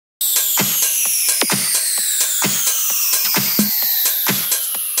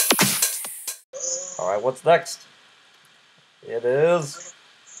Alright, what's next? It is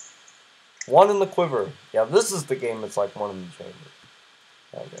one in the quiver. Yeah, this is the game that's like one in the chamber.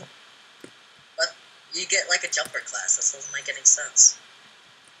 Okay. But you get like a jumper class. This doesn't make any sense.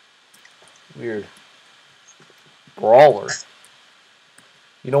 Weird. Brawler.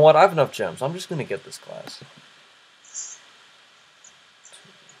 You know what? I have enough gems. I'm just gonna get this class.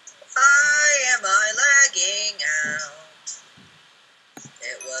 Why am I lagging out?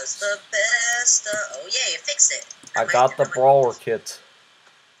 It was the best. Oh yeah, you fix it. I got the brawler kit.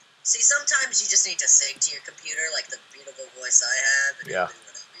 See, sometimes you just need to sing to your computer, like the beautiful voice I have. And Yeah.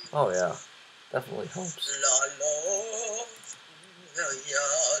 Oh yeah, definitely helps.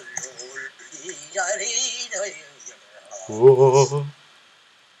 Whoa.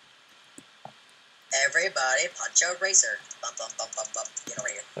 Everybody punch a racer. Bump, bump, bump, bump, bump. Get over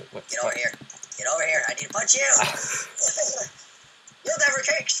here. Wait, Get over here. Get over here. I need to punch you. You'll never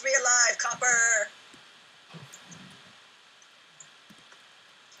catch me alive, copper.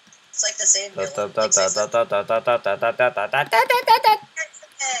 It's like the same villain.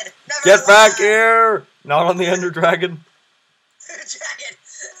 Get back here! Not on the Ender Dragon. Dragon.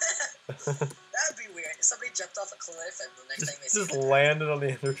 That'd be weird. If somebody jumped off a cliff and the next thing they Just see landed on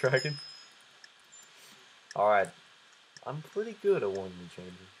the Ender Dragon. Alright. I'm pretty good at one in the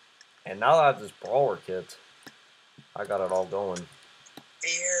chamber. And now that I have this brawler kit, I got it all going.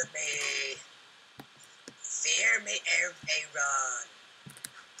 Fear me. Fear me, Aaron.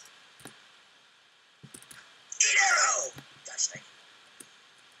 Eat arrow! Gosh, thank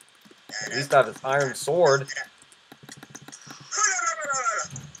you. At least I have this iron sword.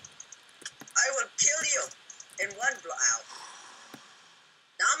 I will kill you in one blowout.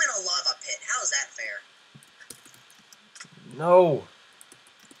 Now I'm in a lava pit. How is that fair? No.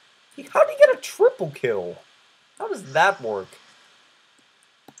 How did he get a triple kill? How does that work?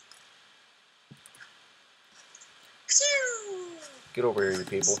 Get over here, you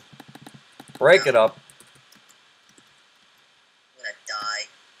people. Break it up. I'm gonna die.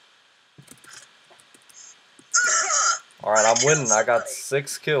 Alright, I'm winning. I got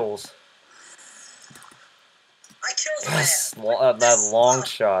 6 kills. I killed a Yes! man. That long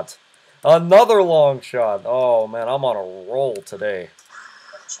shot. Another long shot. Oh, man, I'm on a roll today.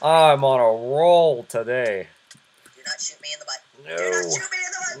 I'm on a roll today. Do not shoot me in the butt. No. Do not shoot me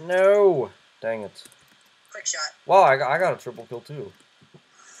in the butt. No. Dang it. Quick shot. Wow, I got a triple kill, too.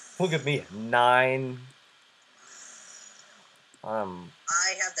 Look at me. 9. I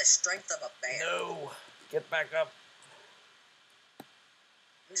have the strength of a bear. No. Get back up.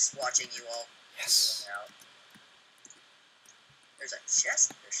 I'm just watching you all. Yes. Out. There's a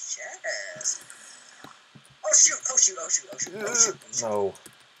chest. There's chest. Oh shoot! Oh shoot! Oh shoot! Oh shoot! Oh shoot! Oh, shoot. No.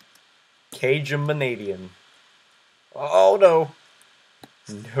 Cajun Manadian. Oh no.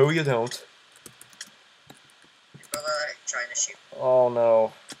 No, you don't. Your brother trying to shoot. Oh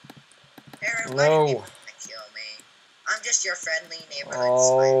no. Aaron, No. why did you want to kill me? I'm just your friendly neighborhood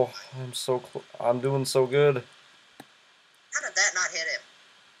Oh, spider. I'm so I'm doing so good. How did that not hit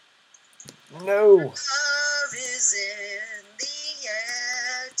him? No. Love is in the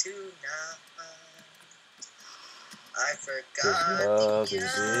air tonight. I forgot Love the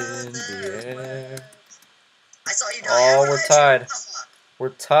is in the other air. words. I saw you die. Oh, we're tied. We're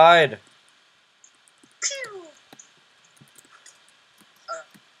tied. Pew.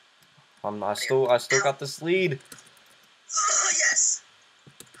 I still got this lead. Oh yes.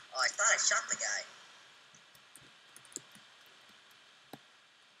 Oh, I thought I shot the guy.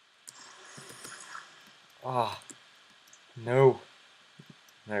 Ah. No.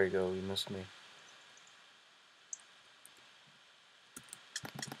 There you go. You missed me.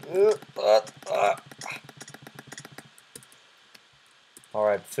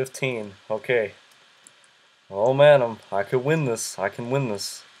 Alright, 15. Okay. Oh man, I could win this. I can win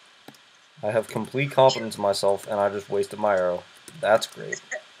this. I have complete confidence in myself, and I just wasted my arrow. That's great.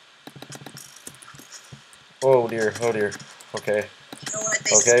 Oh dear, oh dear. Okay. You know what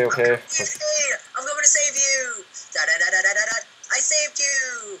they Okay, say? okay. I'm going to save you. Da da da da da da. I saved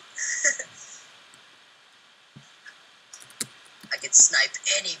you. I can snipe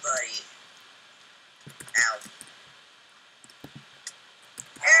anybody. Ow.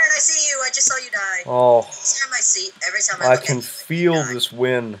 Aaron, I see you. I just saw you die. Oh. Every time I I look can at you, feel die. this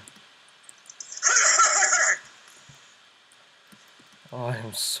win. Oh, I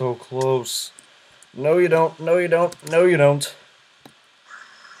am so close. No, you don't. No, you don't. No, you don't.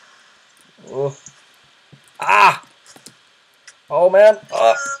 Oh. Ah! Oh, man.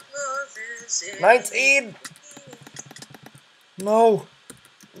 19! No.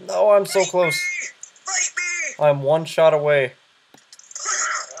 No, I'm so close. Fight me! I'm one shot away.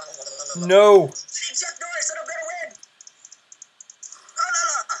 No. Same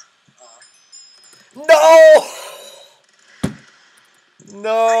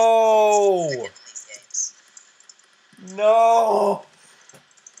No! These games. No!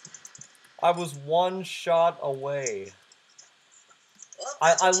 I was one shot away.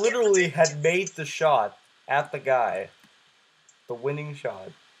 Well, I literally had made the shot at the guy. The winning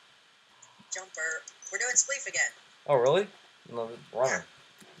shot. Jumper. We're doing spleef again. Oh, really? No, runner.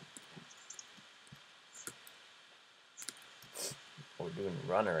 We're doing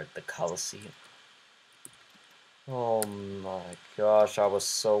runner at the Coliseum. Oh my gosh, I was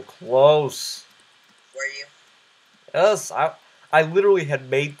so close. Were you? Yes, I literally had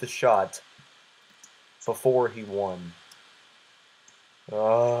made the shot before he won. Make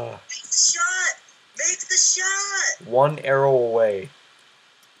the shot! Make the shot! One arrow away.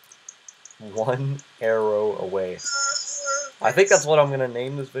 One arrow away. I think that's what I'm gonna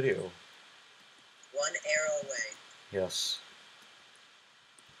name this video. One arrow away. Yes.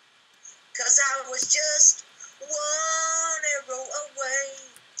 'Cause I was just one arrow away.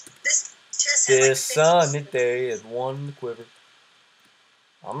 This chest had like This sunny day is one quiver.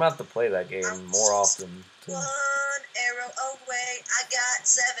 I'm gonna have to play that game more often. Too. One arrow away. I got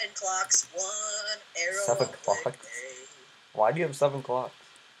 7 clocks. One arrow 7 away. clocks? Why do you have 7 clocks?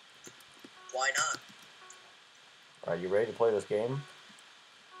 Why not? Are you ready to play this game?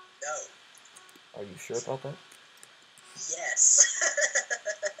 No. Are you sure about that? Yes.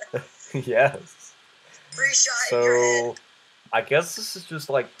 Yes. Free shot in your head. I guess this is just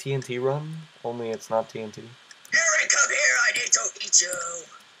like TNT Run, only it's not TNT. Aaron, come here. I need to eat you.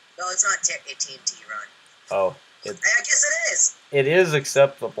 No, it's not TNT Run. Oh, I guess it is. It is,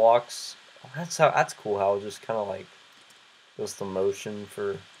 except the blocks. That's cool. How it just kind of like does the motion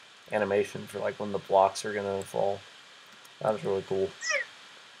for animation for like when the blocks are gonna fall. That was really cool.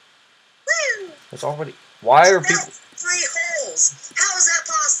 Woo! It's already. Why are people? 3 holes. How is that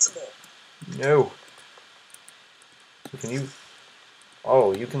possible? No. Can you?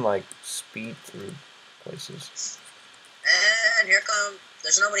 Oh, you can like speed through places. And here come.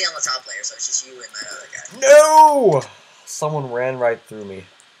 There's nobody on the top layer, so it's just you and that other guy. No! Someone ran right through me,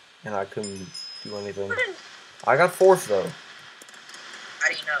 and I couldn't do anything. I got 4th though. How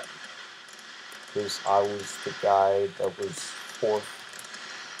do you know? Because I was the guy that was 4th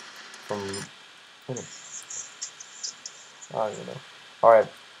from winning. I don't even know. Alright,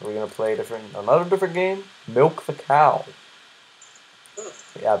 are we gonna play another different game? Milk the Cow. Ooh.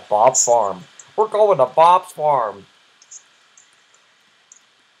 Yeah, Bob's Farm. We're going to Bob's Farm.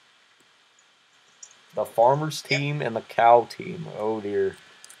 The farmer's team and the cow team. Oh dear.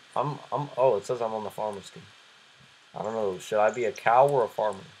 Oh, it says I'm on the farmer's team. I don't know. Should I be a cow or a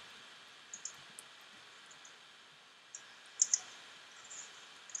farmer?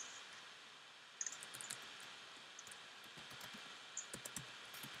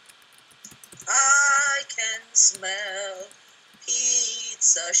 I can smell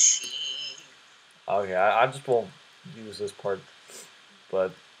pizza sheet. Okay, I just won't use this part.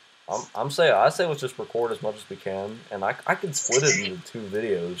 But I say let's just record as much as we can, and I can split it into 2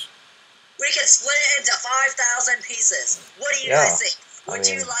 videos. We can split it into 5,000 pieces. What do you guys think? Would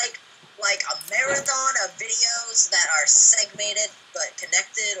you like a marathon of videos that are segmented but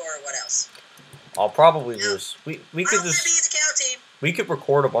connected, or what else? I'll probably just we could be the just cow team. we could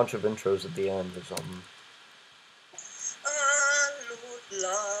record a bunch of intros at the end or something.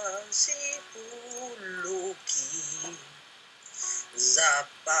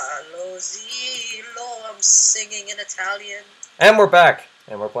 I'm singing in Italian. And we're back,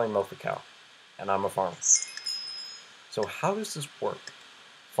 and we're playing Milk the Cow, and I'm a farmer. So how does this work?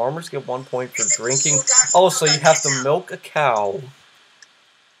 Farmers get 1 point for drinking. Oh, so you have to milk a cow.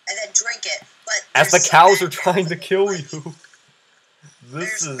 And then drink it. But as the cows are trying to kill you.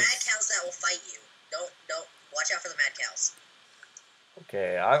 There's mad cows that will fight you. Don't watch out for the mad cows.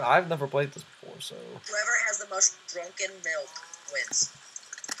 Okay, I've never played this before, so. Whoever has the most drunken milk wins.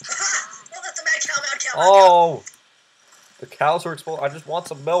 Oh, that's a mad cow, mad cow, mad cow. The cows are exposed. I just want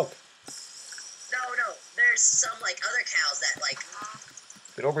some milk. No, there's some like other cows that like.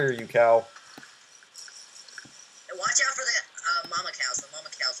 Get over here, you cow. Watch out for the mama cows. The mama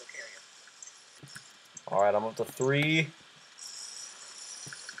cows will kill you. Alright, I'm up to 3.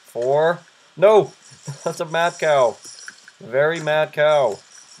 4. No! That's a mad cow. Very mad cow.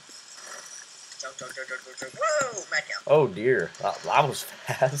 Jump. Whoa, mad cow. Oh dear. That was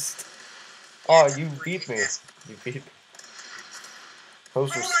fast. Yeah, oh, you beat me. You beat me. Oh my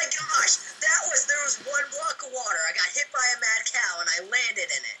gosh! There was 1 block of water. I got hit by a mad cow and I landed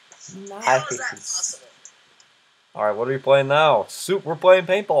in it. Nice. How is that possible? Alright, what are we playing now? We're playing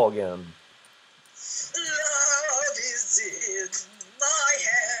paintball again. Love is in my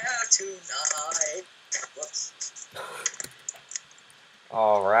hair tonight. Whoops.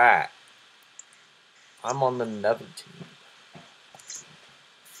 Alright. I'm on the nether team.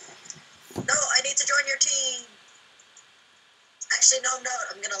 No, I need to join your team. Actually, no,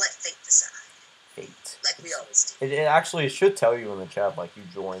 I'm gonna let fate decide. Fate. Like we always do. It actually should tell you in the chat, like, you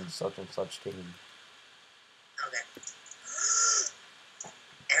joined such and such team. Okay.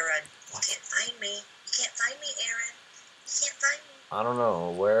 Aaron, you can't find me. You can't find me, Aaron. You can't find me. I don't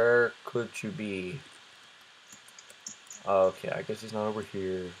know. Where could you be? Okay, I guess he's not over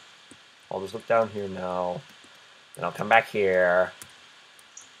here. I'll just look down here now. Then I'll come back here.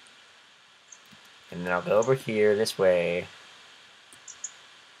 And then I'll go over here this way.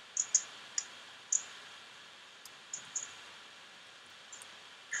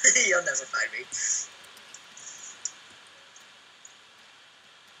 You'll never find me.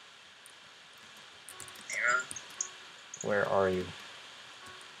 Aaron. Where are you?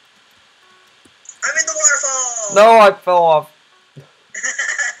 I'm in the waterfall! No, I fell off.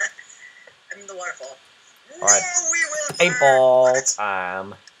 I'm in the waterfall. Alright. No, we will Paintball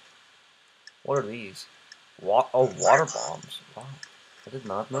time. What are these? Water bombs. Wow. I did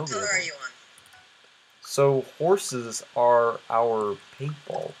not know what color that. are you on? So, horses are our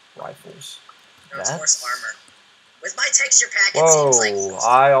paintball rifles. No, it's horse armor. With my texture pack, Whoa, it seems like...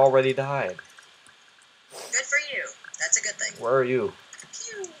 I already died. Good for you. That's a good thing. Where are you?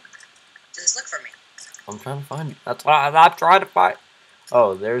 Pew. Just look for me. I'm trying to find you. That's why I'm trying to find.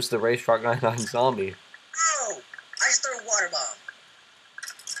 Oh, there's the Race Truck 99 zombie. Oh! I just threw a water bomb.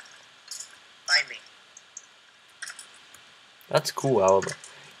 Find me. That's cool, Alba.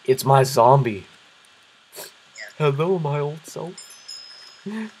 It's my zombie. Yeah. Hello, my old self.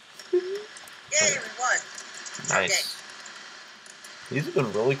 Yay, we won. Nice. These have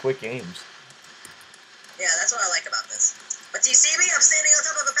been really quick games. Yeah, that's what I like about this. But do you see me? I'm standing on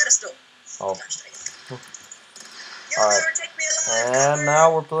top of a pedestal. Oh. Gosh, All right. Never take me alive, and cover.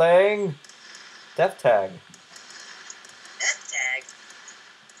 now we're playing Death Tag. Death Tag?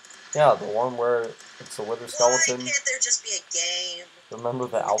 Yeah, the one where it's a wither skeleton. Why can't there just be a game? Remember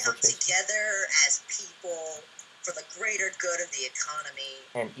the alpha chase? Together as people for the greater good of the economy.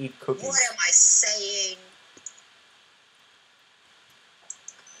 And eat cookies. What am I saying?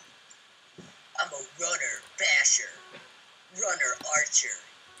 I'm a runner, basher, runner, archer,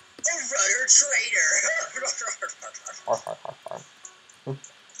 a runner, trader.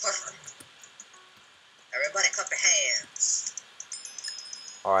 Everybody clap your hands.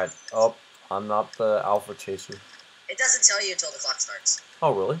 Alright, oh, I'm not the alpha chaser. It doesn't tell you until the clock starts.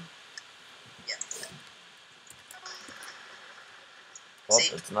 Oh, really? Yeah. Well,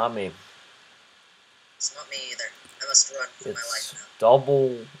 See? it's not me. It's not me either. I must run for my life now.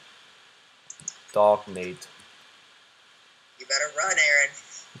 Double Dognate. You better run, Aaron.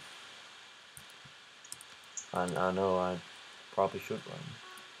 I know, I probably should run.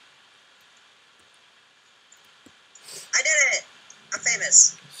 I did it! I'm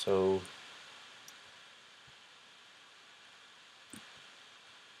famous. So...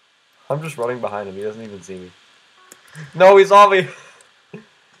 I'm just running behind him, he doesn't even see me. No, he saw me!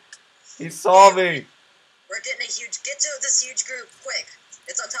 He saw me! We're getting get to this huge group, quick.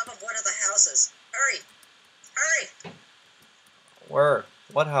 It's on top of one of the houses. Hurry! Hurry! Where?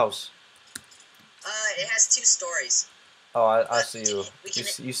 What house? It has 2 stories. Oh, I see you.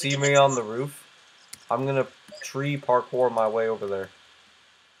 You see me on the roof? I'm gonna tree parkour my way over there.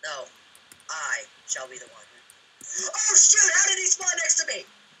 No. I shall be the one. Oh shoot, how did he spawn next to me?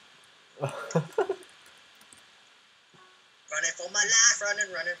 Running for my life,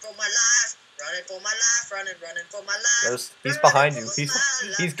 running for my life. Running for my life, running for my life. He's behind you.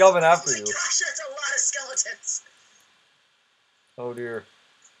 He's coming after you. Oh my gosh, that's a lot of skeletons. Oh dear.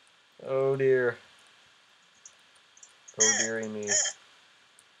 Oh dear. Oh dearie me.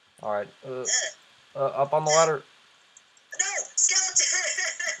 Alright. Up on the ladder. No! Skeleton!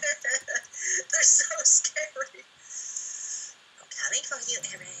 They're so scary. I'm coming for you,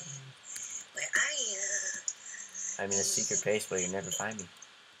 Aaron. Where are you? I'm in a secret place where you'll never find me.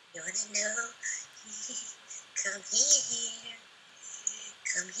 You wanna know? Come here.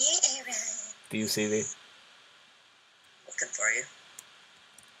 Come here, Aaron. Do you see me? Looking for you.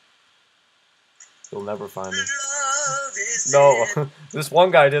 You'll never find me. Love is No, this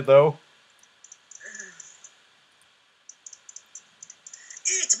one guy did though.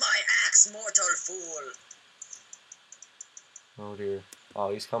 Eat my axe, mortal fool. Oh dear.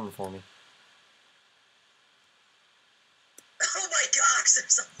 Oh, he's coming for me. Oh my gosh,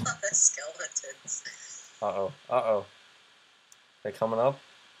 there's a lot of skeletons. Uh-oh. Uh-oh. They coming up?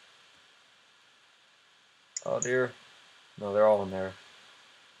 Oh dear. No, they're all in there.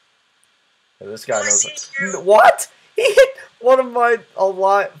 Yeah, this guy knows it. What? He hit One of my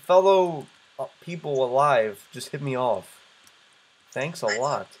fellow people alive just hit me off. Thanks a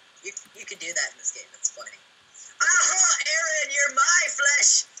lot. You can do that in this game. It's funny. Aha, Aaron, you're my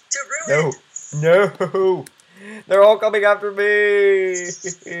flesh to ruin. No. They're all coming after me. I'm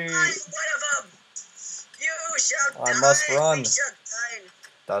one of them. You shall die. I must run. We shall die.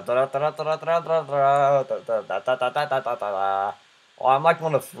 Oh, I'm like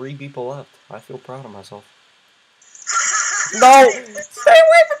one of 3 people left. I feel proud of myself. No! Stay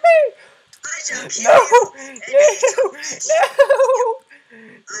away from me! I shall kill No! you. No!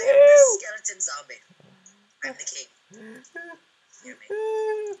 I am the skeleton zombie. I'm the king. Hear me?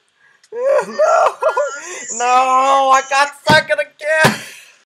 No! No! I got stuck in a can!